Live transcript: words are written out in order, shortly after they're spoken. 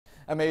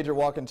A major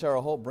walk in Terre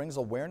Haute brings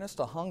awareness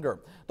to hunger.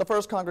 The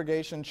First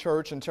Congregation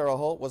Church in Terre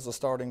Haute was the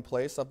starting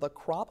place of the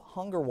Crop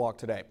Hunger Walk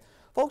today.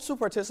 Folks who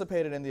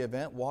participated in the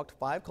event walked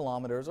 5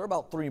 kilometers, or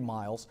about 3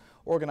 miles.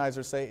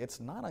 Organizers say it's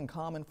not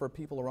uncommon for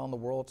people around the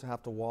world to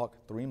have to walk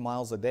 3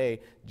 miles a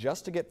day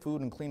just to get food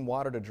and clean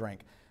water to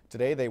drink.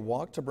 Today they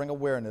walked to bring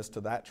awareness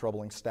to that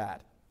troubling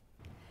stat.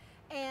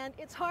 And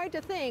it's hard to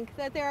think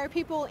that there are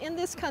people in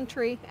this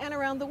country and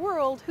around the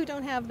world who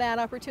don't have that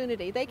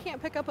opportunity. They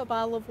can't pick up a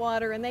bottle of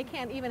water, and they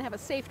can't even have a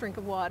safe drink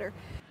of water.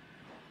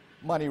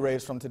 Money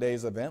raised from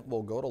today's event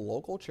will go to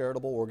local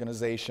charitable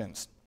organizations.